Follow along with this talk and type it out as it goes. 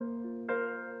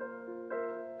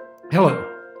Hello,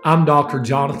 I'm Dr.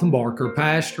 Jonathan Barker,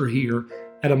 pastor here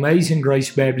at Amazing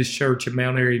Grace Baptist Church in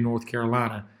Mount Airy, North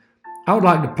Carolina. I would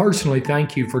like to personally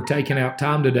thank you for taking out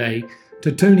time today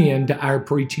to tune in to our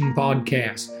preaching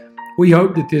podcast. We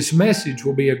hope that this message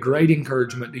will be a great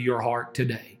encouragement to your heart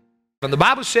today. And the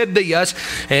Bible said this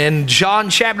in John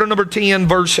chapter number 10,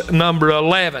 verse number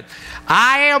 11.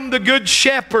 I am the good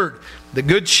shepherd. The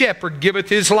good shepherd giveth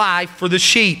his life for the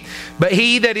sheep. But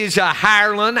he that is a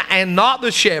hireling and not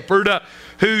the shepherd,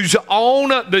 whose own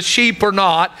the sheep are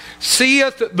not,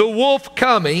 seeth the wolf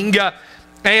coming,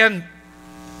 and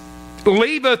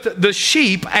leaveth the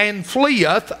sheep and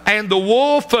fleeth, and the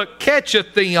wolf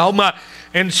catcheth them,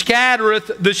 and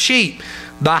scattereth the sheep.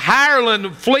 The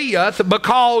hireling fleeth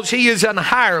because he is an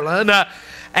hireling,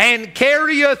 and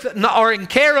careth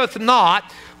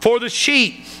not for the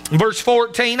sheep. Verse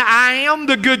 14, I am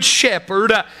the good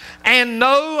shepherd, and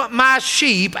know my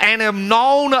sheep, and am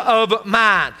known of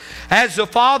mine. As the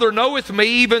Father knoweth me,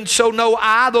 even so know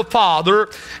I the Father,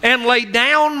 and lay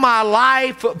down my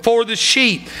life for the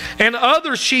sheep. And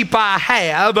other sheep I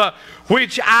have,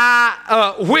 which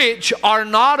are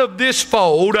not of this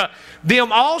fold,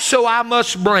 them also I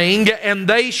must bring, and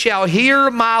they shall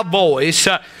hear my voice.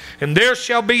 And there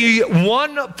shall be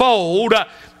one fold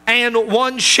and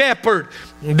one shepherd.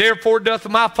 Therefore doth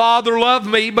my Father love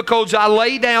me, because I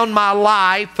lay down my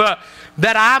life,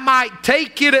 that I might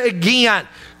take it again.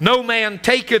 No man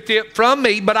taketh it from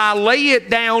me, but I lay it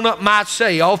down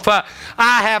myself. I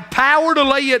have power to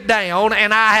lay it down,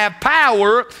 and I have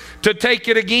power to take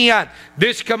it again.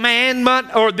 This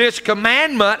commandment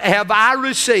have I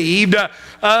received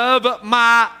of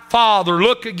my Father.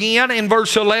 Look again in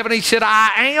verse 11. He said,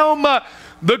 I am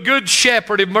the good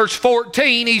shepherd. In verse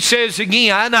 14, he says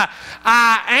again,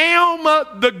 I am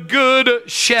the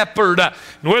good shepherd. And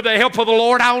with the help of the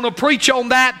Lord, I want to preach on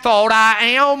that thought. I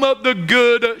am the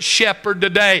good shepherd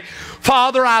today.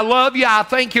 Father, I love you. I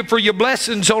thank you for your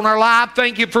blessings on our life.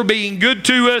 Thank you for being good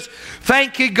to us.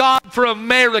 Thank you, God, for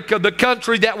America, the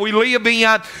country that we live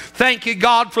in. Thank you,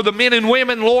 God, for the men and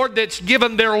women, Lord, that's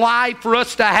given their life for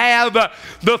us to have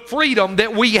the freedom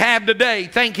that we have today.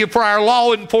 Thank you for our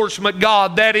law enforcement,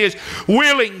 God, that is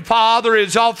willing, Father,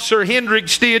 as Officer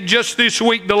Hendricks did just this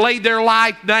week, to lay their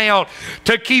life down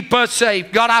to keep us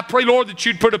safe. God, I pray, Lord, that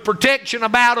you'd put a protection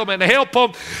about them and help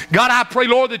them. God, I pray,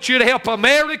 Lord, that you'd help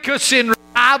America send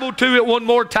revival to it one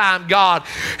more time, God.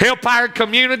 Help our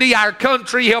community, our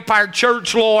country, help our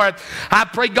church, Lord. I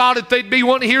pray, God, if they'd be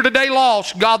one here today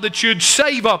lost, God, that you'd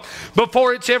save them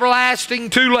before it's everlasting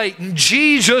too late. In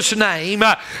Jesus' name,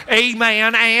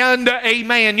 amen and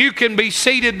amen. You can be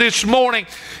seated this morning.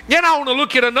 Then I want to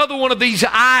look at another one of these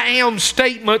I am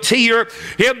statements here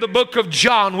in the book of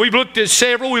John. We've looked at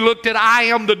several. We looked at I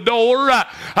am the door.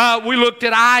 We looked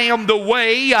at I am the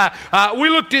way. We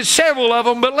looked at several of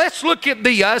them, but let's look at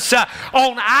this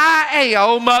on I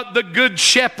am the good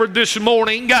shepherd this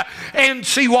morning and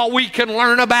see what we can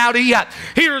learn about it.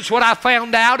 Here's what I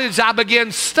found out as I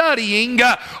began studying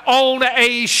on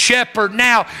a shepherd.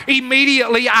 Now,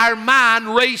 immediately our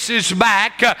mind races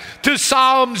back to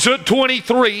Psalms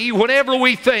 23 whenever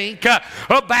we think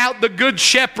about the good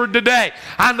shepherd today.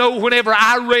 I know whenever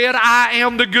I read I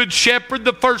am the good shepherd,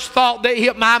 the first thought that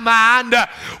hit my mind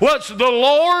was, the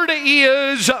Lord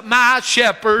is my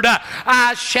shepherd,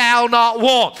 I shall not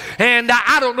want. And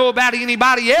I don't know about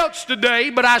anybody else today,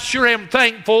 but I sure am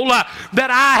thankful that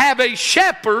I have a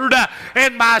shepherd,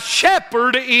 and my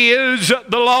shepherd is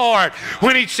the Lord.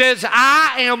 When he says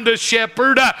I am the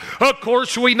shepherd, of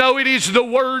course we know it is the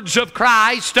words of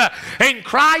Christ, and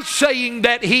Christ saying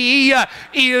that he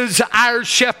is our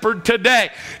shepherd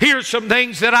today. Here's some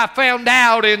things that I found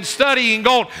out in studying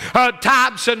on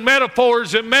types and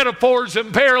metaphors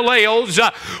and parallels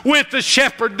with the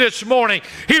shepherd this morning.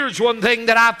 Here's one thing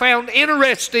that I found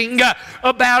interesting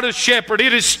about a shepherd.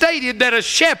 It is stated that a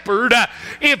shepherd,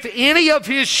 if any of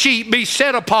his sheep be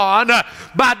set upon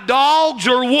by dogs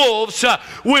or wolves,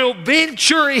 will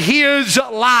venture his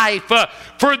life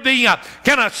for them.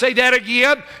 Can I say that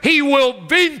again? He will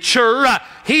venture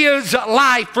his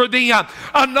life for them.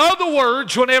 In other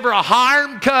words, whenever a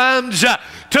harm comes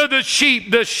to the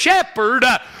sheep, the shepherd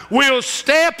will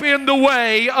step in the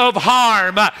way of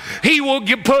harm. He will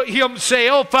put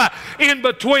himself in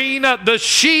between the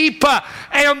sheep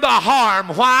and the harm.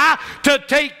 Why? To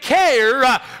take care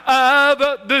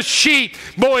of the sheep.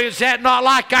 Boy, is that not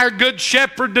like our good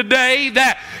shepherd today,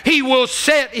 that he will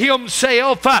set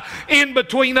himself in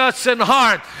between us and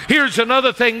harm. Here's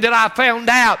another thing that I found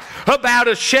out about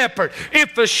a shepherd.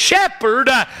 If a shepherd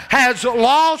has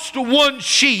lost one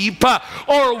sheep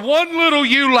or one little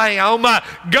ewe lamb,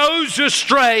 goes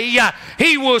astray,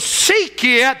 he will seek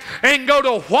it and go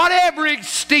to whatever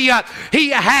extent he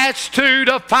has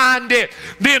to find it.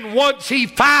 Then once he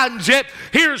finds it,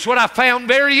 here's what I found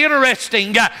very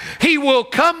interesting. He will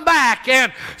come back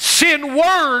and send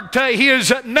word to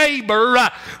his neighbor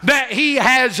that he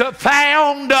has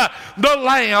found the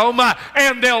lamb,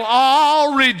 and they'll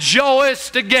all rejoice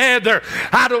together.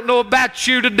 I don't know about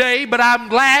you today, but I'm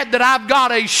glad that I've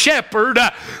got a shepherd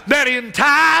that in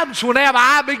times whenever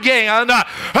I began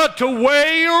to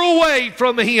waver away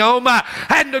from him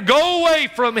and to go away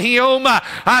from him,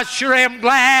 I sure am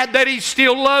glad that he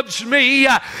still loves me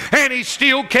and he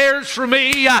still cares for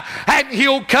me, and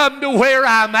he'll come to where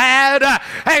I'm at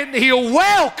and he'll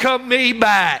welcome me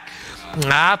back.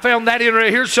 I found that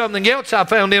interesting. Here's something else I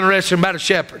found interesting about a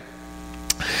shepherd.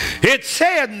 It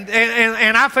said,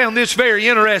 and I found this very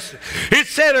interesting, it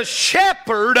said a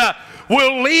shepherd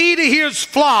will lead his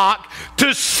flock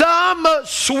to some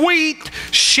sweet,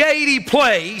 shady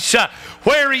place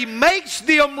where he makes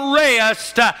them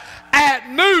rest at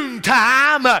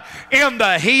noontime in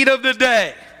the heat of the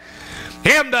day.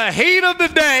 In the heat of the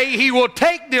day, he will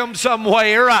take them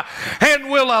somewhere and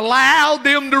will allow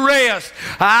them to rest.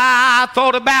 I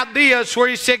thought about this where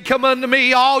he said, come unto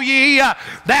me, all ye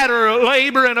that are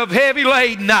laboring of heavy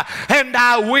laden, and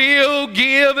I will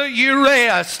give you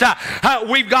rest.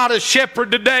 We've got a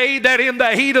shepherd today that in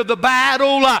the heat of the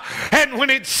battle, and when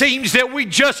it seems that we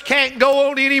just can't go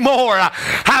on anymore,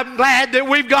 I'm glad that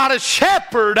we've got a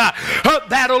shepherd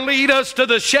that'll lead us to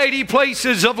the shady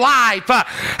places of life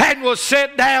and will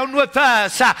sit down with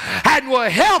us and will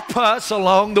help us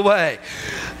along the way.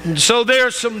 And so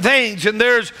there's some things, and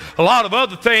there's a lot of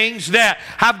other things that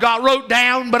I've got wrote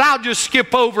down, but I'll just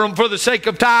skip over them for the sake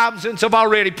of time since I've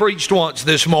already preached once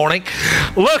this morning.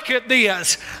 Look at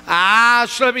this.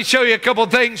 Let me show you a couple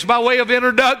of things by way of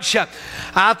introduction.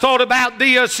 I thought about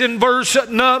this in verse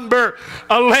number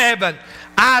 11.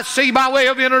 I see by way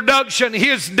of introduction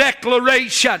his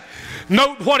declaration.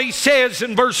 Note what he says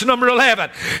in verse number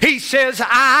 11. He says,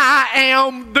 I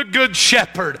am the good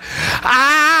shepherd.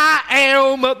 I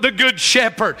am the good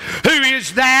shepherd. Who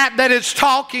is that is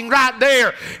talking right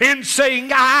there and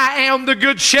saying, I am the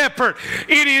good shepherd?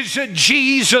 It is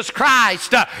Jesus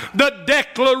Christ. The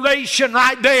declaration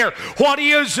right there. What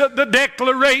is the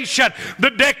declaration?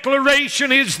 The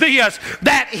declaration is this,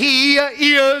 that he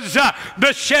is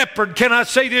the shepherd. Can I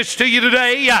say this to you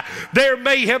today? There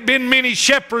may have been many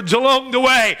shepherds along the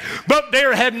way, but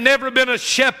there had never been a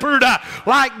shepherd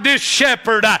like this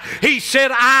shepherd. He said,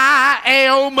 I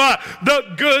am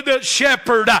the good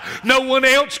shepherd. No one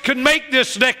else could make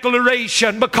this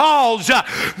declaration because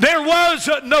there was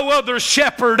no other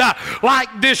shepherd like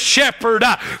this shepherd.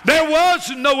 There was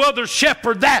no other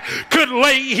shepherd that could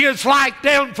lay his life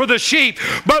down for the sheep,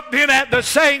 but then at the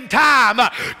same time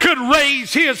could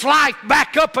raise his life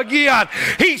back up again.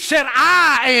 He said,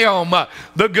 I am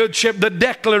the good shepherd. The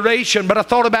declaration. But I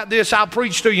thought about this. I'll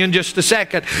preach to you in just a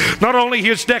second. Not only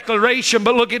his declaration,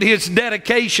 but look at his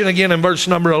dedication again in verse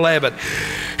number 11.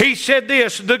 He said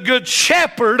this, the good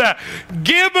shepherd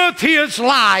giveth his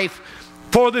life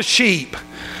for the sheep.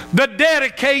 The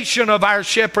dedication of our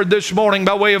shepherd this morning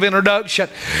by way of introduction.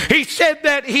 He said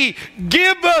that he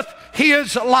giveth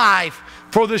his life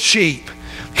for the sheep.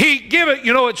 He give it,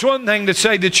 it's one thing to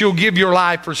say that you'll give your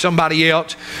life for somebody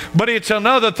else, but it's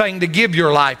another thing to give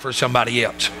your life for somebody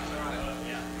else.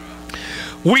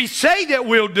 We say that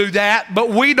we'll do that, but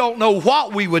we don't know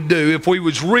what we would do if we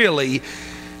was really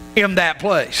in that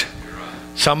place.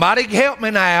 Somebody help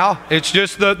me now. It's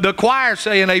just the choir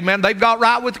saying amen. They've got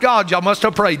right with God. Y'all must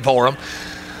have prayed for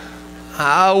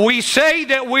them. We say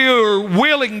that we're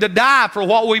willing to die for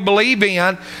what we believe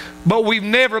in, but we've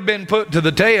never been put to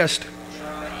the test.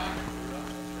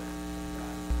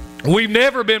 We've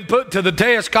never been put to the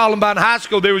test. Columbine High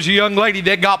School, there was a young lady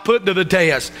that got put to the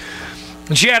test.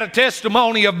 And she had a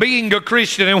testimony of being a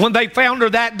Christian. And when they found her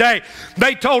that day,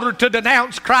 they told her to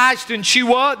denounce Christ, and she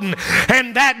wasn't.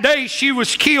 And that day she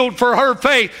was killed for her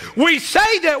faith. We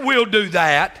say that we'll do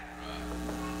that,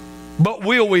 but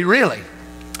will we really?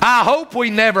 I hope we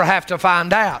never have to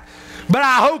find out. But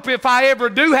I hope if I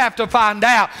ever do have to find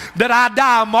out that I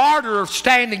die a martyr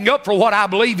standing up for what I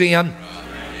believe in.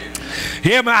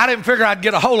 Yeah, man, I didn't figure I'd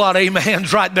get a whole lot of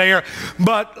amens right there,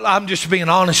 but I'm just being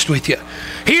honest with you.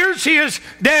 Here's his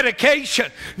dedication.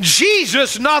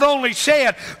 Jesus not only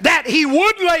said that he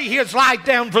would lay his life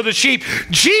down for the sheep,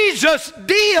 Jesus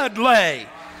did lay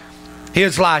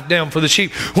his life down for the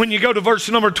sheep. When you go to verse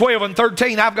number 12 and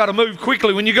 13, I've got to move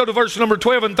quickly. When you go to verse number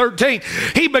 12 and 13,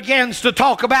 he begins to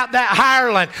talk about that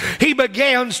hireling. He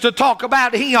begins to talk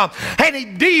about him, and he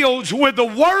deals with the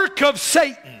work of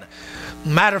Satan.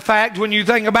 Matter of fact, when you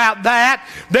think about that,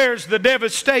 there's the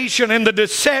devastation and the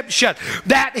deception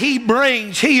that he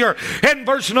brings here in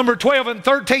verse number 12 and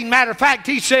 13. Matter of fact,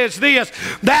 he says this,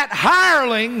 that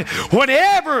hireling,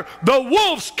 whenever the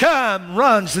wolves come,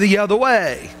 runs the other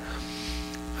way.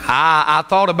 I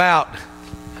thought about,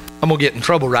 I'm going to get in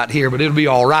trouble right here, but it'll be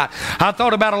all right. I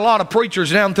thought about a lot of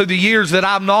preachers down through the years that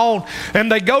I've known,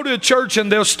 and they go to a church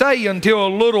and they'll stay until a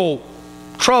little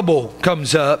trouble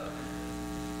comes up.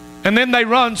 And then they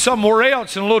run somewhere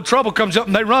else, and a little trouble comes up,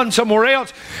 and they run somewhere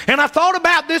else. And I thought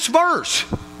about this verse.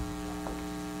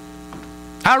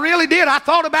 I really did. I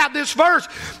thought about this verse.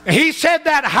 He said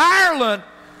that hireling,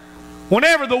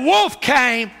 whenever the wolf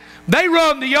came, they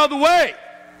run the other way.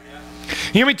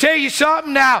 Let me tell you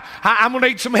something now. I'm going to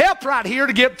need some help right here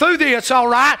to get through this, all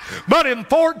right? But in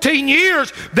 14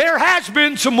 years, there has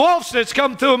been some wolves that's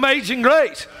come through Amazing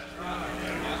Grace.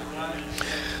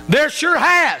 There sure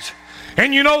has.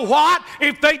 And you know what?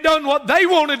 If they'd done what they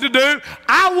wanted to do,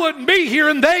 I wouldn't be here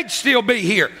and they'd still be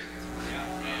here.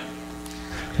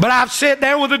 But I've sat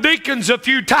down with the deacons a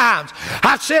few times.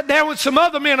 I've sat down with some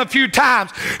other men a few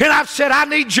times. And I've said, I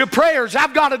need your prayers.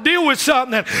 I've got to deal with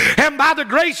something. And by the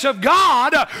grace of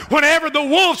God, whenever the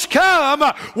wolves come,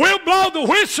 we'll blow the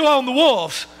whistle on the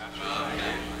wolves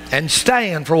and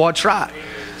stand for what's right.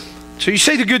 So you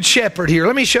see the Good Shepherd here.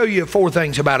 Let me show you 4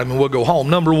 things about him and we'll go home.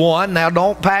 Number 1, now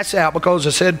don't pass out because I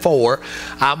said 4.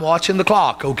 I'm watching the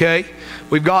clock, okay?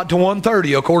 We've got to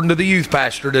 1:30 according to the youth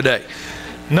pastor today.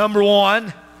 Number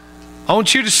 1, I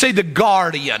want you to see the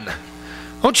guardian.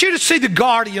 I want you to see the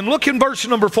guardian. Look in verse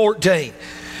number 14.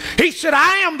 He said,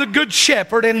 I am the Good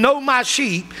Shepherd and know my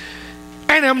sheep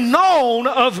and am known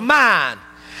of mine.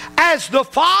 As the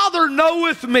Father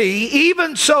knoweth me,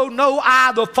 even so know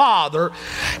I the Father,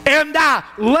 and I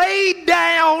laid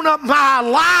down my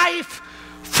life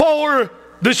for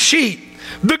the sheep.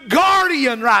 The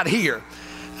guardian right here.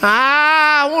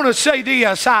 I want to say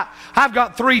this. I've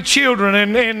got 3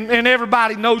 children, and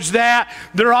everybody knows that.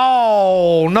 They're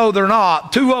all, no, they're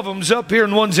not. 2 of them's up here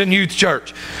and one's in youth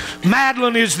church.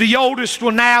 Madeline is the oldest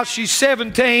one now. She's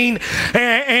 17,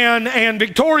 and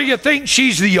Victoria thinks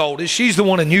she's the oldest. She's the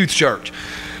one in youth church.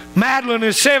 Madeline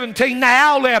is 17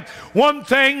 now. One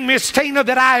thing, Miss Tina,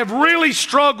 that I have really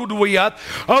struggled with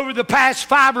over the past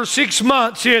 5 or 6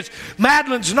 months is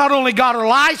Madeline's not only got her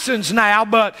license now,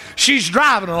 but she's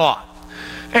driving a lot.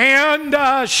 And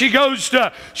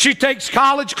she takes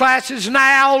college classes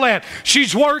now, and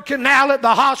she's working now at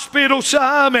the hospital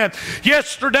some. And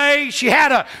yesterday she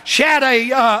had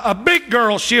a big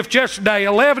girl shift yesterday,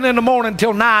 11 in the morning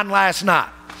till 9 last night.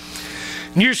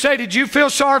 And you say, did you feel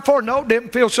sorry for her? No,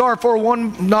 didn't feel sorry for her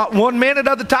not 1 minute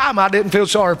of the time. I didn't feel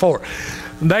sorry for her.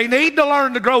 They need to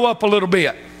learn to grow up a little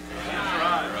bit.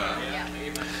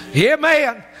 Yeah,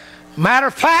 man. Matter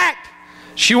of fact,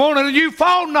 she wanted a new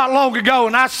phone not long ago,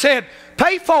 and I said,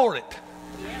 pay for it.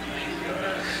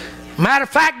 Matter of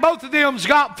fact, both of them's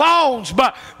got phones,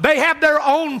 but they have their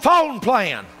own phone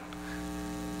plan.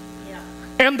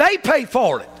 And they pay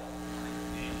for it.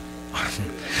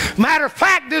 Matter of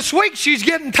fact, this week she's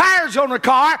getting tires on her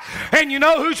car, and you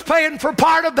know who's paying for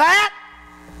part of that?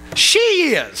 She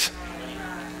is.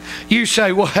 You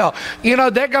say, well, you know,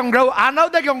 they're going to grow. I know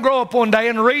they're going to grow up one day,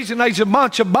 and the reason there's a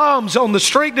bunch of bums on the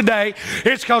street today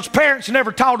is because parents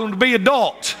never taught them to be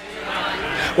adults.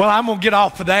 Well, I'm going to get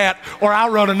off of that, or I'll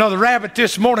run another rabbit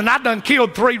this morning. I done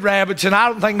killed 3 rabbits, and I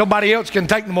don't think nobody else can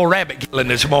take no more rabbit killing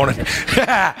this morning.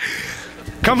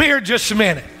 Come here just a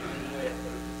minute.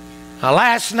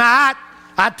 Last night,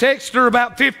 I texted her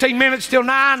about 15 minutes till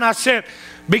 9. I said,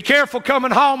 be careful coming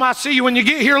home. I'll see you when you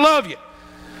get here. Love you.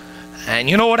 And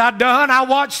you know what I done? I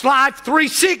watched Life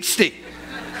 360.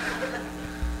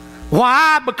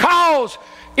 Why? Because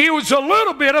it was a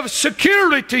little bit of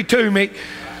security to me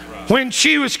when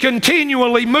she was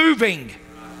continually moving.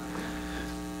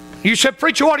 You said,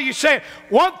 preacher, what are you saying?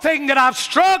 One thing that I've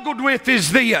struggled with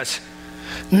is this.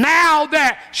 Now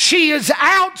that she is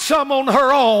out some on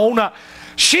her own,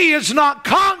 she is not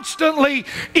constantly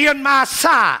in my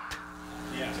sight.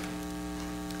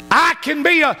 I can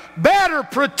be a better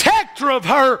protector of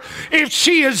her if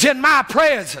she is in my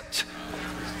presence.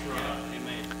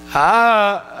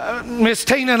 Miss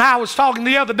Tina and I was talking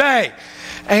the other day,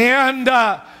 and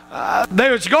they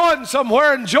was going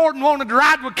somewhere, and Jordan wanted to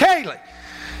ride with Kaylee.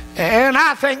 And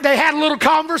I think they had a little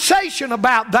conversation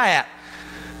about that.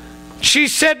 She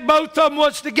said both of them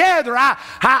was together.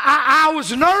 I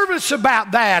was nervous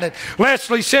about that. And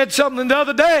Leslie said something the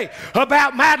other day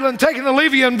about Madeline taking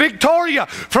Olivia and Victoria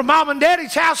from Mom and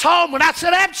Daddy's house home. And I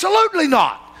said, absolutely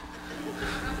not.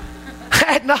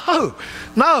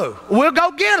 No. We'll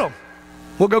go get them.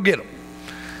 We'll go get them.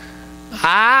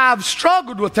 I've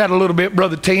struggled with that a little bit,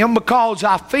 Brother Tim, because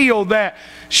I feel that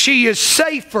she is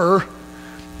safer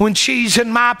when she's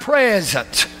in my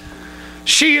presence.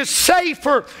 She is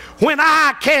safer when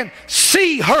I can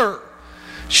see her.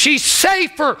 She's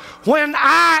safer when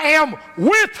I am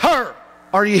with her.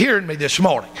 Are you hearing me this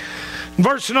morning?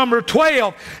 Verse number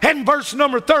 12 and verse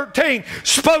number 13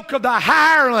 spoke of the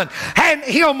hireling and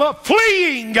him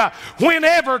fleeing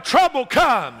whenever trouble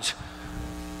comes.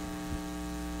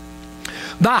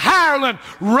 The hireling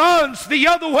runs the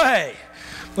other way.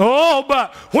 Oh,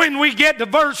 but when we get to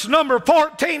verse number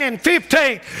 14 and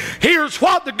 15, here's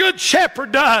what the good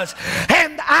shepherd does.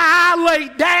 And I lay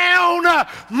down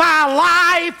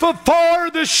my life for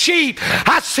the sheep.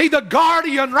 I see the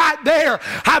guardian right there.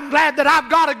 I'm glad that I've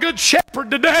got a good shepherd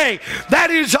today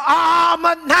that is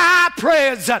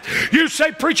omnipresent. You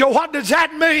say, preacher, what does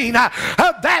that mean?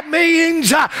 That means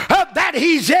that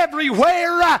he's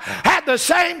everywhere at the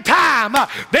same time.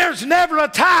 There's never a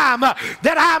time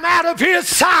that I'm out of his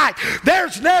sight.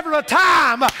 There's never a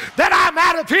time that I'm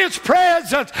out of his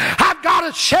presence. I've got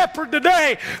a shepherd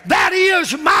today that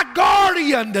is my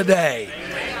guardian today.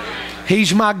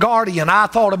 He's my guardian. I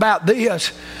thought about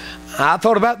this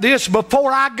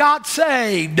before I got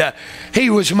saved.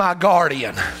 He was my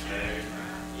guardian.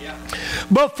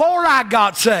 Before I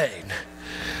got saved.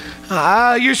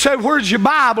 You say, where's your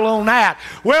Bible on that?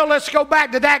 Well, let's go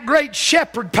back to that great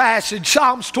shepherd passage,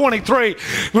 Psalms 23.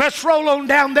 Let's roll on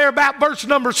down there about verse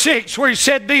number 6 where he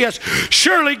said this,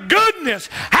 surely goodness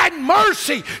and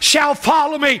mercy shall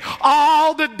follow me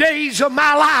all the days of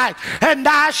my life, and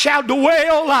I shall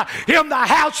dwell in the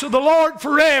house of the Lord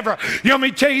forever. Let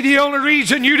me tell you, the only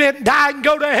reason you didn't die and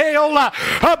go to hell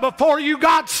before you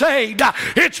got saved,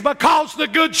 it's because the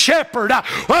good shepherd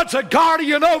was a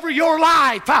guardian over your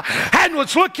life and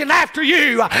was looking after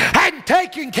you and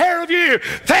taking care of you.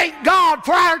 Thank God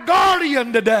for our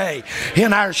guardian today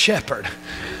in our shepherd.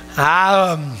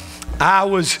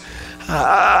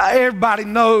 Everybody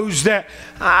knows that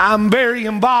I'm very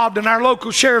involved in our local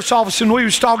sheriff's office, and we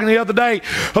was talking the other day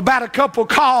about a couple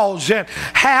calls and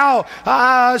how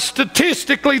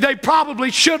statistically they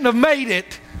probably shouldn't have made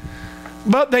it,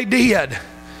 but they did.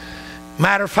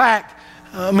 Matter of fact,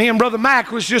 me and Brother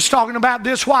Mac was just talking about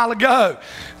this a while ago.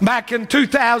 Back in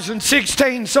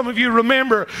 2016, some of you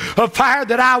remember a fire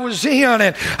that I was in,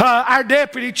 and our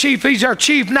deputy chief, he's our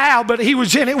chief now, but he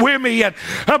was in it with me. And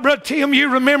Brother Tim, you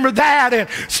remember that. And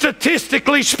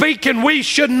statistically speaking, we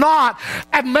should not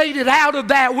have made it out of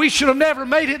that. We should have never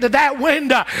made it to that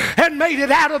window and made it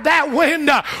out of that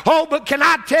window. Oh, but can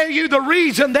I tell you the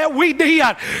reason that we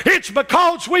did? It's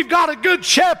because we've got a good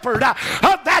shepherd.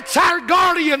 That's our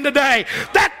guardian today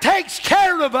that takes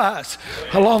care of us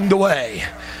along the way.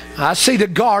 I see the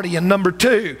guardian, number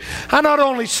 2. I not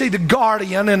only see the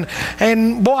guardian,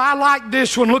 and boy, I like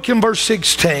this one. Look in verse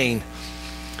 16.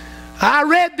 I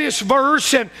read this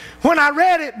verse, and when I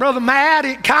read it, Brother Matt,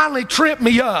 it kindly tripped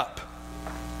me up.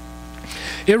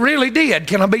 It really did.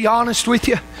 Can I be honest with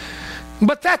you?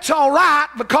 But that's all right,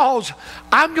 because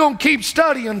I'm going to keep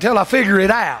studying until I figure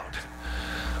it out.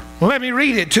 Let me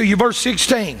read it to you, verse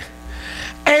 16.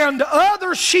 And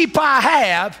other sheep I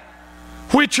have,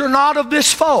 which are not of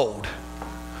this fold.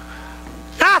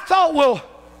 And I thought, well,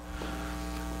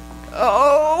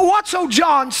 what's old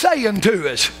John saying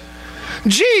to us?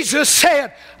 Jesus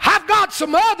said, I've got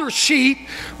some other sheep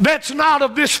that's not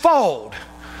of this fold.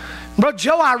 Brother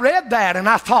Joe, I read that and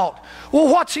I thought, well,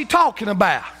 what's he talking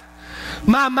about?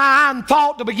 My mind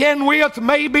thought to begin with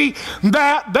maybe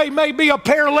that they may be a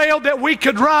parallel that we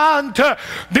could run to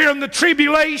during the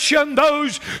tribulation,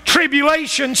 those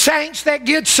tribulation saints that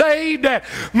get saved.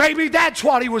 Maybe that's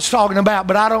what he was talking about,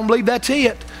 but I don't believe that's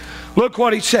it. Look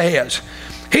what he says.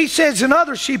 He says, and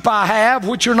other sheep I have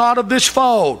which are not of this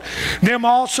fold, them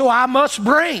also I must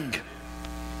bring.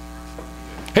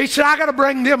 He said, I got to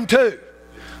bring them too.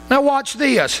 Now watch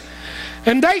this.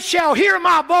 And they shall hear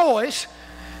my voice,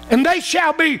 and they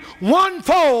shall be one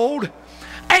fold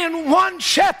and one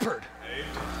shepherd.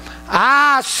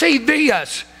 I see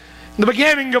this in the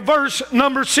beginning of verse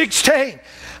number 16.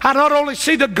 I not only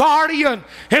see the guardian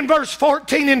in verse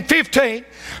 14 and 15,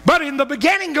 but in the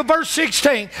beginning of verse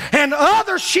 16, and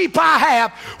other sheep I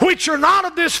have which are not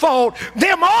of this fold,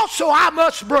 them also I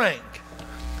must bring.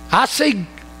 I see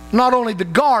not only the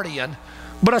guardian,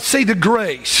 but I see the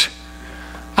grace.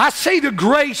 I see the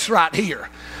grace right here.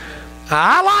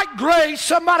 I like grace.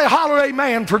 Somebody holler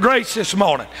amen for grace this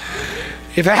morning.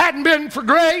 If it hadn't been for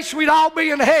grace, we'd all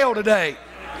be in hell today.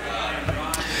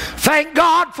 Thank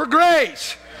God for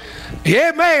grace.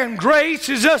 Amen. Grace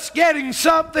is us getting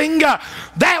something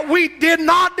that we did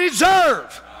not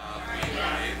deserve.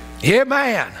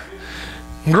 Amen.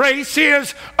 Grace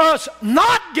is us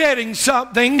not getting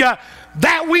something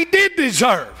that we did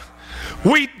deserve.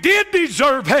 We did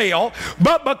deserve hell,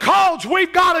 but because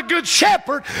we've got a good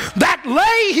shepherd that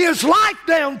lay his life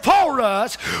down for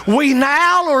us, we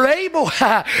now are able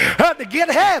to get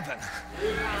heaven.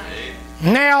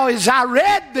 Now, as I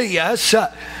read this,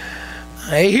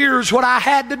 here's what I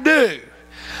had to do.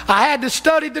 I had to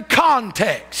study the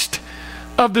context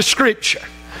of the Scripture.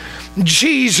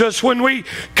 Jesus, when we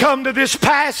come to this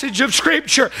passage of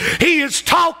Scripture, he is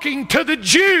talking to the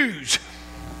Jews.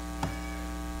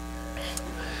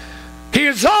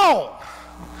 His own.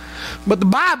 But the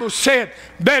Bible said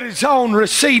that his own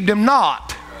received him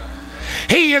not.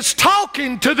 He is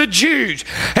talking to the Jews.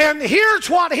 And here's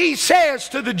what he says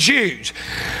to the Jews.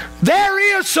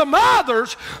 There is some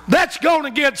others that's going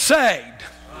to get saved.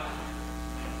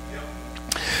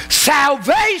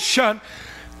 Salvation.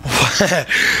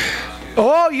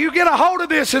 Oh, you get a hold of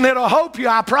this and it'll help you.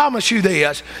 I promise you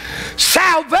this.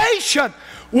 Salvation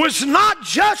was not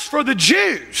just for the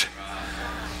Jews.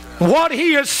 What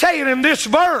he is saying in this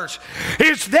verse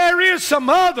is there is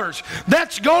some others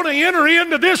that's going to enter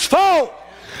into this fold.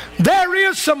 There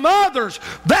is some others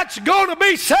that's going to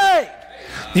be saved.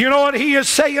 You know what he is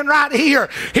saying right here?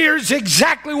 Here's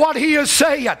exactly what he is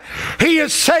saying. He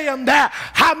is saying that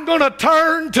I'm going to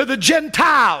turn to the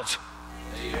Gentiles.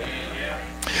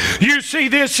 You see,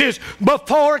 this is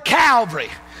before Calvary.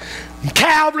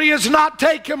 Calvary has not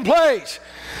taken place.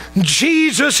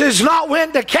 Jesus has not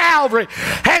went to Calvary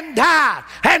and died.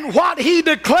 And what he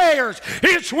declares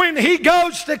is when he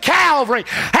goes to Calvary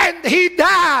and he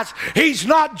dies, he's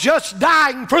not just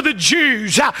dying for the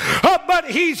Jews, but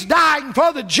he's dying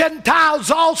for the Gentiles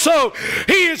also.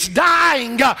 He is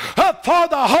dying for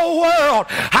the whole world.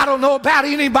 I don't know about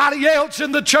anybody else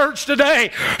in the church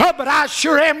today, but I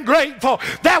sure am grateful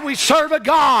that we serve a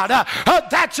God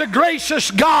that's a gracious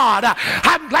God.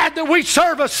 I'm glad that we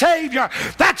serve a Savior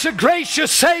that's a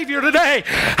gracious Savior today.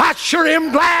 I sure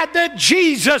am glad that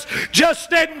Jesus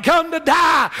just didn't come to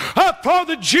die for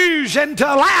the Jews and to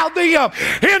allow them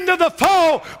into the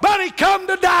fold, but he come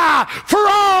to die for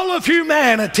all of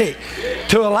humanity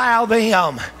to allow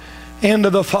them into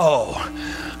the fold.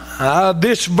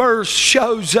 This verse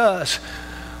shows us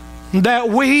that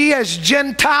we as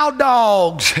Gentile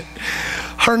dogs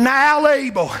are now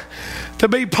able to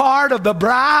be part of the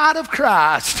bride of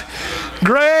Christ.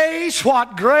 Grace,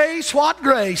 what grace, what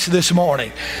grace this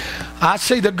morning. I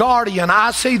see the guardian, I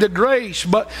see the grace,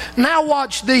 but now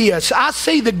watch this. I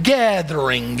see the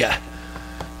gathering.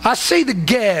 I see the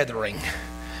gathering.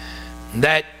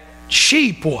 That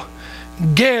sheep will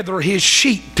gather his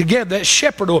sheep together. That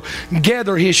shepherd will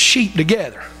gather his sheep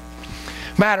together.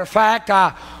 Matter of fact,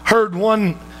 I heard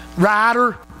one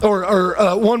writer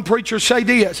or one preacher say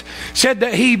this, said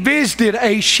that he visited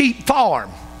a sheep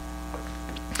farm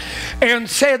and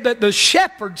said that the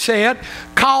shepherd said,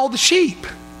 call the sheep.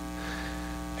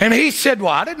 And he said,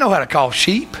 well, I didn't know how to call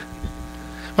sheep.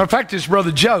 Matter of fact, his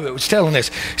brother Joe that was telling this,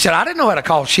 he said, I didn't know how to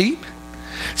call sheep.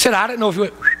 He said, I didn't know if he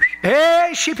went,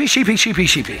 hey, sheepy, sheepy, sheepy,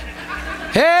 sheepy.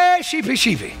 Hey, sheepy,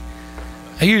 sheepy.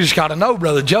 You just got to know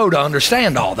Brother Joe to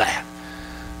understand all that.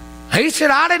 He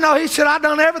said, I didn't know. He said, I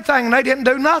done everything and they didn't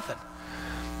do nothing.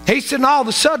 He said, and all of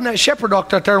a sudden that shepherd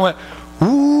walked out there and went,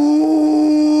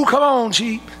 ooh, come on,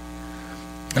 sheep.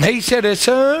 And he said, as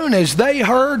soon as they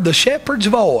heard the shepherd's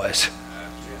voice,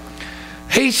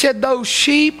 he said, those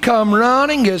sheep come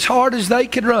running as hard as they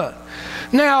could run.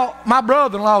 Now, my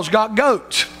brother-in-law's got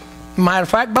goats. Matter of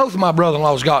fact, both of my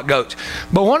brother-in-laws got goats.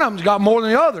 But one of them's got more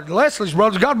than the other. Leslie's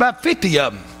brother's got about 50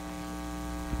 of them.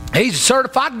 He's a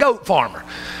certified goat farmer.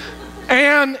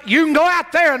 And you can go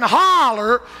out there and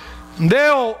holler, and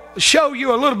they'll show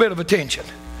you a little bit of attention.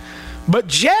 But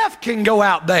Jeff can go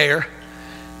out there,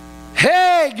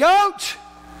 hey, goats.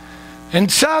 And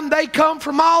son, they come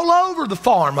from all over the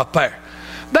farm up there.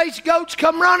 These goats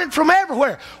come running from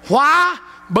everywhere. Why?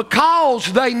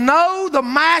 Because they know the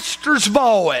master's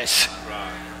voice.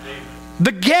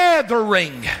 The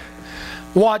gathering.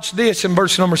 Watch this in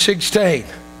verse number 16.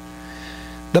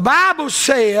 The Bible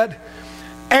said,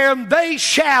 and they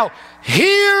shall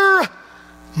hear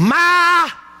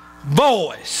my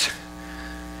voice,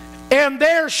 and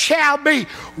there shall be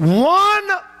one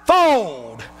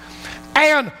fold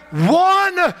and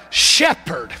one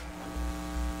shepherd.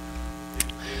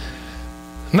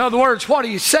 In other words, what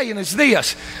he's saying is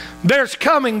this: there's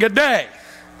coming a day.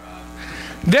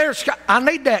 I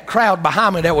need that crowd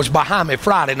behind me that was behind me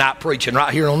Friday night preaching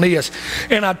right here on this,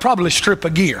 and I'd probably strip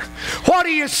a gear. What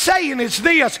he is saying is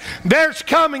this: there's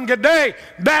coming a day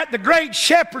that the great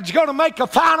shepherd's going to make a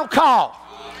final call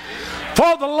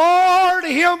For the Lord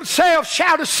himself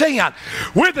shall descend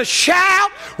with a shout,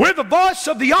 with the voice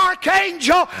of the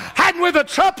archangel, and with the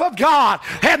trump of God.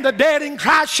 And the dead in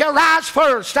Christ shall rise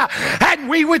first. And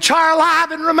we which are alive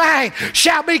and remain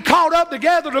shall be caught up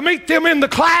together to meet them in the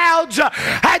clouds.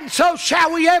 And so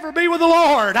shall we ever be with the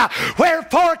Lord.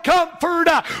 Wherefore comfort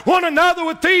one another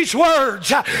with these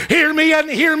words. Hear me and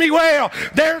hear me well.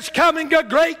 There's coming a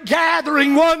great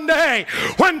gathering one day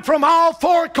when from all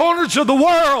four corners of the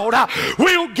world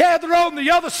we'll gather on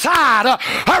the other side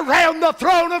around the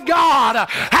throne of God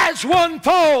as one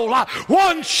fold,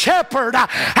 one shepherd,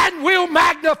 and we'll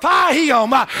magnify him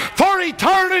for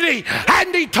eternity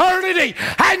and eternity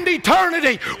and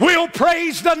eternity. We'll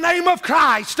praise the name of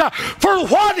Christ for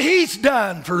what he's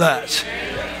done for us.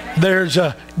 There's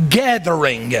a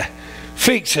gathering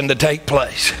fixing to take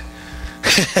place.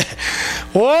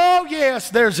 Oh yes,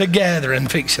 there's a gathering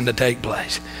fixing to take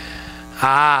place.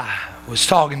 I was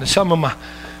talking to some of my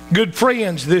good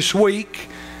friends this week.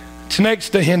 It's next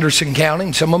to Henderson County,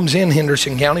 and some of them's in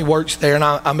Henderson County, works there, and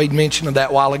I made mention of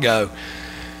that a while ago.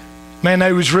 Man,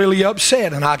 they was really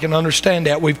upset, and I can understand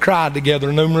that. We've cried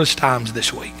together numerous times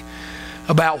this week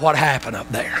about what happened up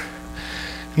there.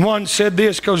 And one said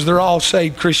this, because they're all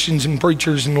saved Christians and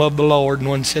preachers and love the Lord, and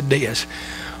one said this,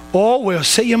 oh, we'll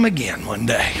see him again one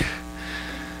day.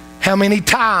 How many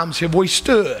times have we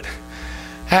stood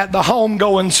at the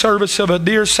homegoing service of a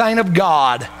dear saint of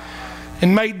God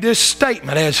and made this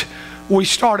statement as we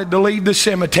started to leave the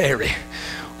cemetery?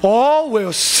 Oh,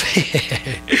 we'll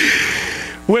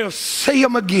see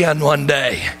him again one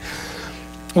day.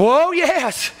 Oh,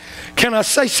 yes. Can I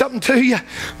say something to you?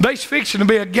 They's fixing to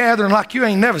be a gathering like you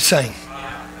ain't never seen.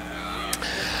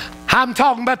 I'm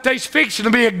talking about they's fixing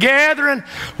to be a gathering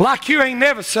like you ain't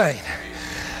never seen.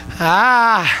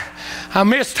 I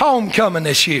missed homecoming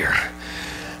this year.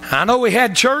 I know we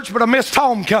had church, but I missed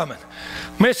homecoming.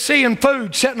 Missed seeing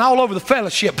food sitting all over the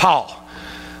fellowship hall.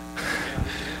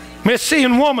 Missed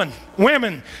seeing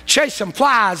women chasing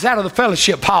flies out of the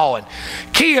fellowship hall, and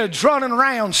kids running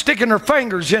around sticking their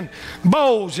fingers in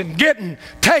bowls and getting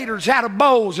taters out of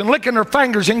bowls and licking their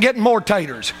fingers and getting more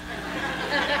taters.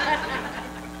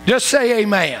 Just say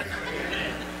amen.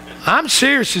 I'm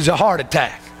serious as a heart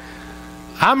attack.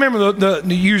 I remember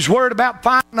you was worried about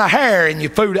finding a hair in your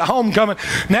food at homecoming.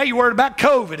 Now you're worried about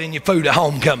COVID in your food at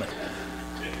homecoming.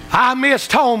 I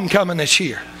missed homecoming this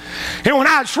year. And when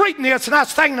I was reading this and I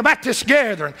was thinking about this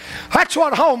gathering, that's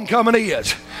what homecoming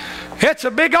is. It's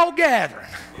a big old gathering.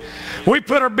 We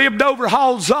put our bibbed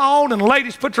overalls on, and the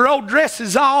ladies put their old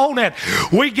dresses on, and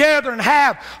we gather and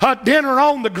have a dinner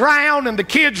on the ground, and the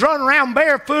kids run around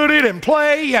barefooted and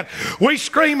play, and we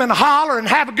scream and holler and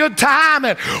have a good time,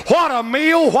 and what a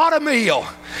meal, what a meal.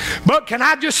 But can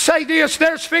I just say this?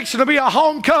 There's fixing to be a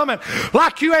homecoming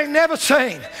like you ain't never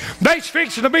seen. There's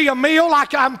fixing to be a meal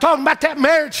like I'm talking about that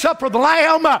marriage supper of the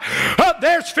Lamb.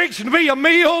 There's fixing to be a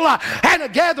meal and a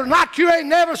gathering like you ain't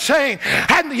never seen.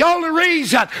 And the only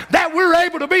reason that we're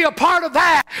able to be a part of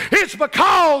that is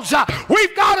because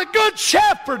we've got a good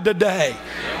shepherd today.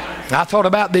 I thought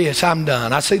about this. I'm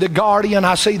done. I see the guardian.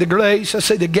 I see the grace. I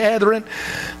see the gathering.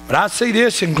 But I see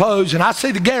this in closing. I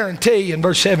see the guarantee in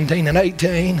verse 17 and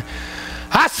 18.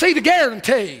 I see the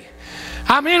guarantee.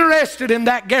 I'm interested in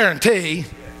that guarantee.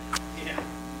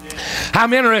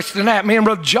 I'm interested in that. Me and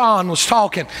Brother John was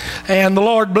talking, and the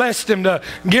Lord blessed him to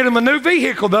get him a new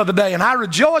vehicle the other day, and I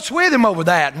rejoiced with him over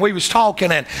that. And we was talking,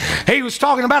 and he was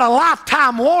talking about a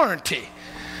lifetime warranty.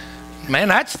 Man,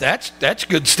 that's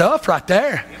good stuff right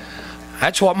there.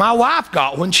 That's what my wife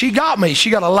got when she got me. She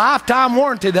got a lifetime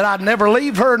warranty that I'd never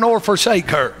leave her nor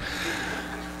forsake her.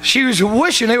 She was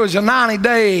wishing it was a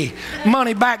 90-day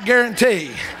money-back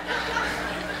guarantee.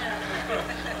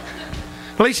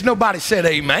 At least nobody said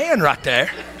amen right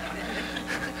there.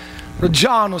 But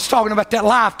John was talking about that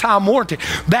lifetime warranty,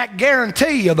 that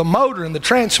guarantee of the motor and the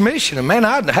transmission. And man,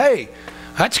 hey,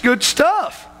 that's good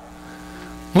stuff.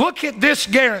 Look at this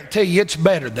guarantee. It's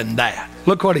better than that.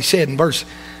 Look what he said in verse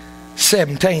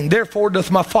 17. Therefore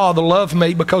doth my Father love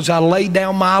me, because I lay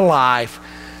down my life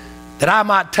that I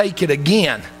might take it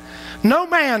again. No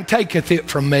man taketh it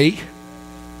from me.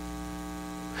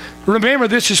 Remember,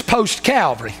 this is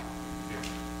post-Calvary.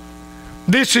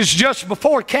 This is just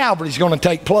before Calvary is going to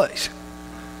take place.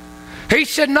 He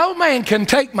said, no man can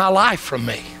take my life from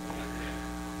me.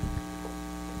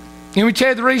 Let me tell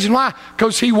you the reason why.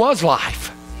 Because he was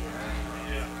life.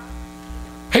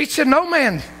 He said, no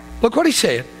man, look what he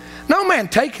said. No man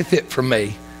taketh it from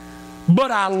me,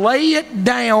 but I lay it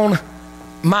down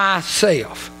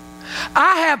myself.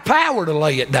 I have power to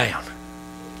lay it down.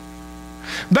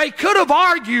 They could have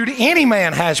argued any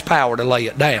man has power to lay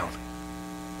it down.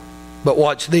 But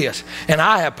watch this. And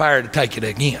I have power to take it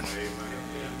again.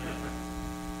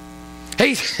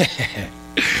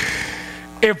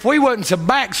 If we wasn't so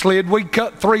backslid, we'd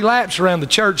cut 3 laps around the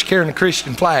church carrying a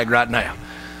Christian flag right now.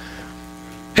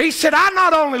 He said, I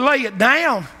not only lay it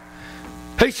down,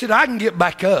 he said, I can get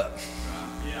back up.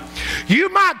 You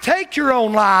might take your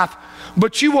own life,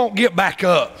 but you won't get back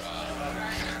up.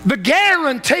 The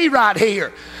guarantee right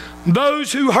here,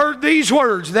 those who heard these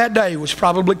words that day was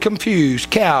probably confused.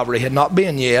 Calvary had not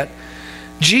been yet.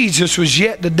 Jesus was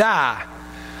yet to die.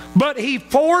 But he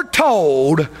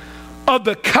foretold of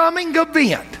the coming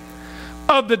event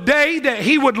of the day that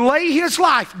he would lay his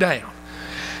life down.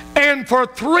 And for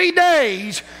 3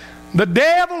 days, the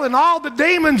devil and all the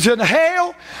demons in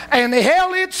hell and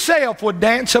hell itself would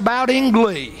dance about in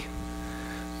glee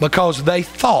because they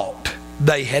thought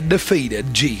they had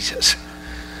defeated Jesus.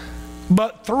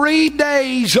 But 3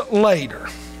 days later,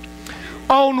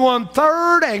 on one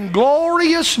third and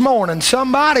glorious morning,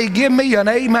 somebody give me an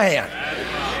amen.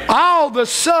 All of a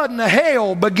sudden,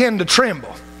 hell began to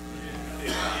tremble.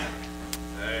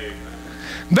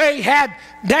 They had,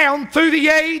 down through the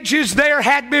ages, there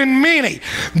had been many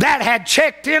that had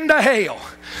checked into hell.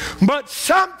 But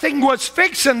something was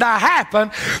fixing to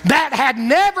happen that had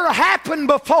never happened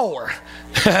before.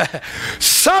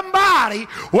 Somebody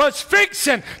was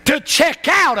fixing to check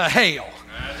out of hell.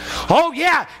 Oh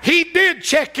yeah, he did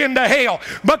check into hell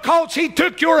because he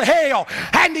took your hell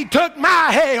and he took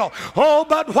my hell. Oh,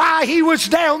 but while he was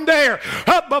down there,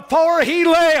 before he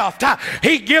left,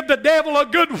 he gave the devil a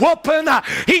good whooping.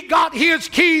 He got his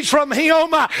keys from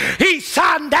him. He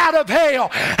signed out of hell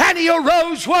and he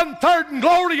arose one third and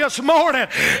glorious morning.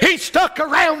 He stuck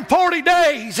around 40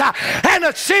 days and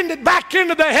ascended back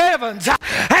into the heavens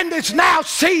and is now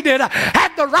seated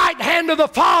at the right hand of the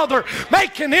Father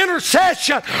making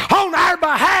intercession on our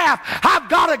behalf. I've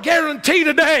got a guarantee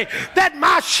today that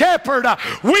my shepherd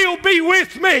will be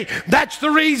with me. That's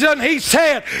the reason he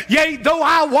said, yea, though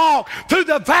I walk through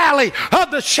the valley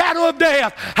of the shadow of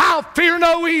death, I'll fear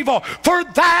no evil, for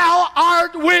thou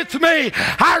art with me.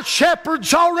 Our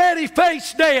shepherds already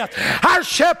faced death. Our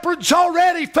shepherds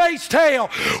already faced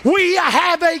hell. We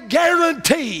have a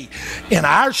guarantee in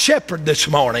our shepherd this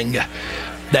morning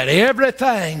that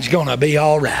everything's going to be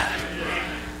all right.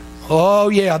 Oh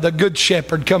yeah, the good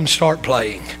shepherd come start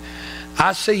playing.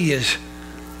 I see his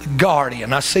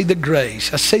guardian. I see the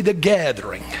grace. I see the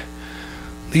gathering.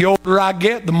 The older I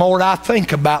get, the more I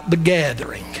think about the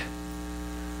gathering.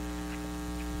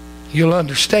 You'll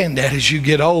understand that as you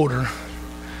get older.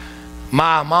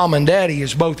 My mom and daddy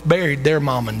has both buried their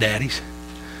mom and daddies.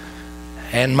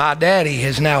 And my daddy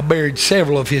has now buried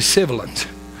several of his siblings,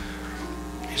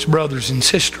 his brothers and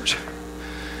sisters.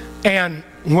 And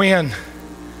when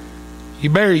you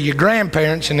bury your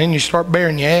grandparents and then you start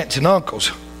burying your aunts and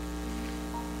uncles,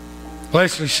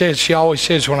 Leslie says, she always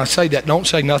says when I say that, don't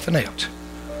say nothing else.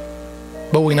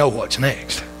 But we know what's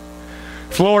next.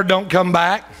 If the Lord don't come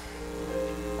back,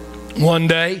 one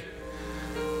day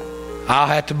I'll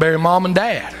have to bury mom and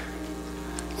dad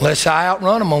unless I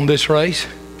outrun them on this race.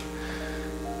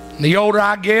 The older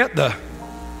I get, the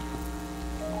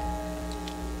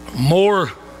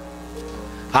more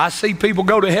I see people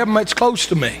go to heaven that's close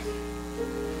to me.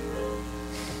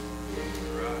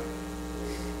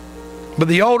 But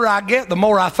the older I get, the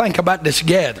more I think about this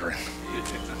gathering.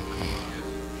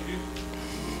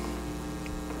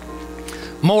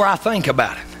 The more I think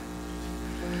about it.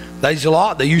 There's a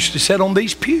lot that used to sit on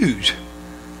these pews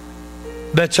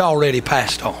that's already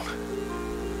passed on.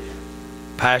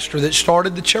 Pastor that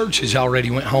started the church has already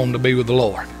went home to be with the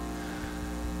Lord.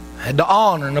 I had the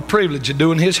honor and the privilege of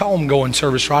doing his homegoing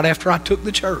service right after I took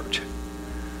the church.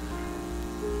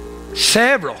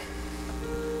 Several.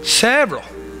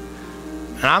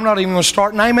 And I'm not even going to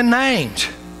start naming names.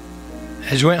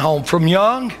 As went home from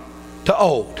young to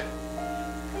old.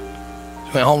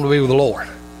 Went home to be with the Lord.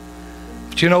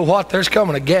 But you know what? There's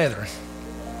coming a gathering.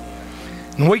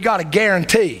 And we got a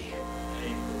guarantee.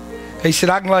 He said,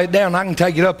 I can lay it down, I can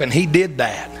take it up, and he did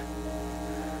that.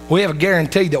 We have a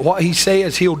guarantee that what he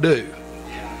says, he'll do.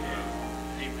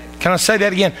 Can I say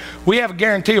that again? We have a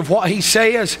guarantee of what he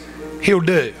says, he'll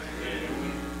do.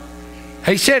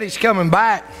 He said he's coming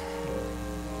back.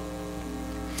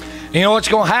 You know what's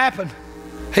going to happen?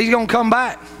 He's going to come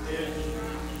back.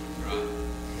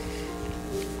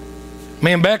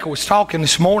 Me and Becca was talking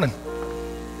this morning.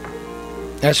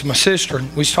 That's my sister.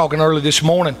 We was talking early this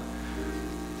morning.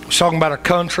 We was talking about our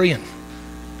country and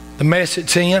the mess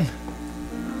it's in.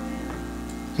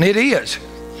 And it is.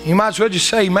 You might as well just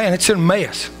say, man, it's in a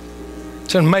mess.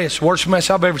 It's in a mess. Worst mess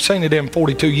I've ever seen it in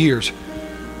 42 years.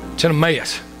 It's in a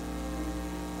mess.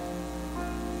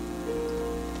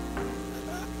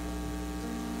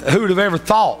 who would have ever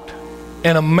thought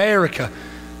in America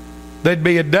there'd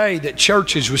be a day that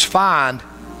churches was fined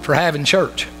for having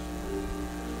church?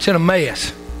 It's in a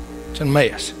mess. It's in a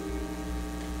mess.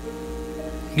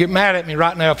 Get mad at me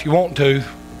right now if you want to.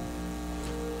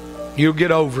 You'll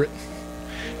get over it.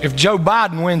 If Joe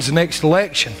Biden wins the next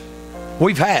election,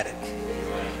 we've had it.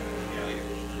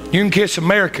 You can kiss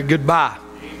America goodbye.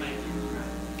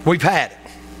 We've had it.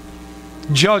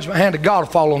 Judgment hand of God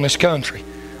will fall on this country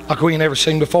like we ain't never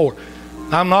seen before.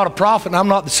 I'm not a prophet and I'm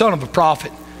not the son of a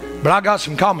prophet, but I got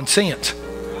some common sense.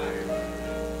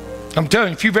 I'm telling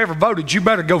you, if you've ever voted, you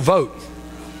better go vote.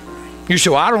 You say,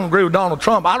 well, I don't agree with Donald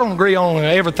Trump. I don't agree on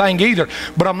everything either,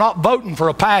 but I'm not voting for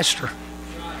a pastor.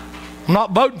 I'm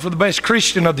not voting for the best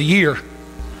Christian of the year.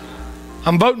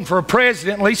 I'm voting for a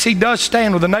president. At least he does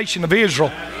stand with the nation of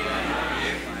Israel.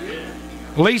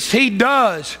 At least he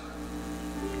does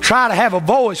try to have a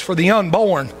voice for the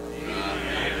unborn.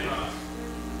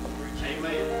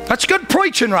 That's good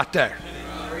preaching right there.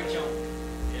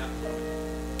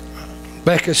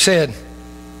 Becca said,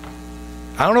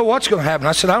 I don't know what's going to happen.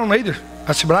 I said, I don't either.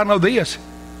 I said, but I know this.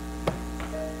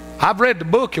 I've read the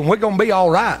book and we're going to be all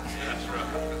right.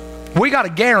 We got a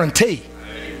guarantee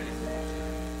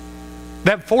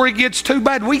that before it gets too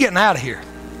bad, we're getting out of here.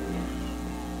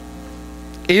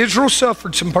 Israel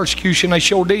suffered some persecution. They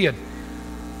sure did.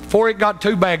 Before it got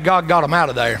too bad, God got them out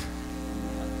of there.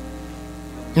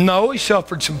 No, he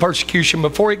suffered some persecution.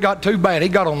 Before it got too bad, he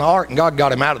got on the ark and God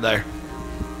got him out of there.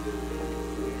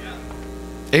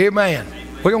 Amen.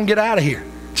 We're going to get out of here.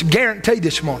 It's a guarantee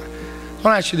this morning. I want to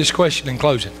ask you this question in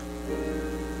closing.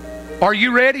 Are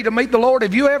you ready to meet the Lord?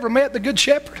 Have you ever met the Good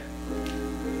Shepherd?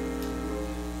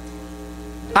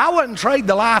 I wouldn't trade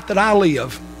the life that I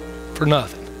live for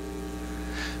nothing.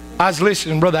 I was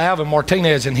listening to Brother Alvin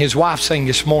Martinez and his wife sing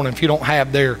this morning. If you don't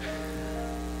have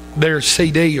their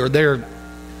CD or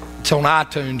it's on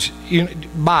iTunes, you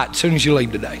buy it as soon as you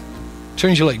leave today. As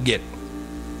soon as you leave, get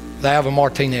it. The Alvin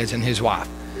Martinez and his wife.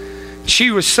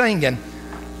 She was singing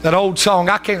that old song.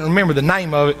 I can't remember the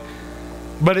name of it,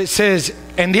 but it says,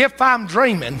 and if I'm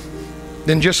dreaming,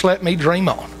 then just let me dream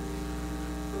on.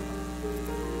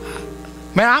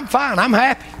 Man, I'm fine. I'm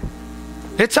happy.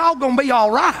 It's all going to be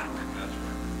all right.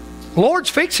 Lord's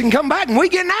fixing to come back and we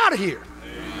getting out of here.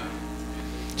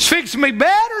 It's fixing to be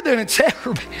better than it's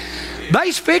ever been.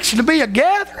 They's fixing to be a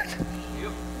gathering.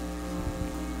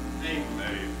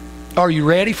 Are you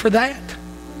ready for that?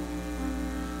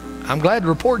 I'm glad to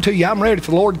report to you, I'm ready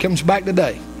for the Lord comes back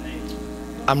today.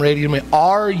 I'm ready to meet.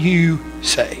 Are you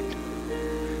saved?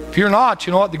 If you're not,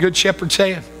 you know what the Good Shepherd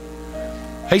said?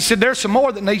 He said there's some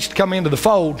more that needs to come into the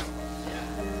fold.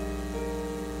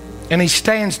 And he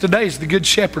stands today as the Good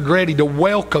Shepherd ready to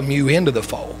welcome you into the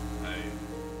fold.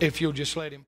 If you'll just let him.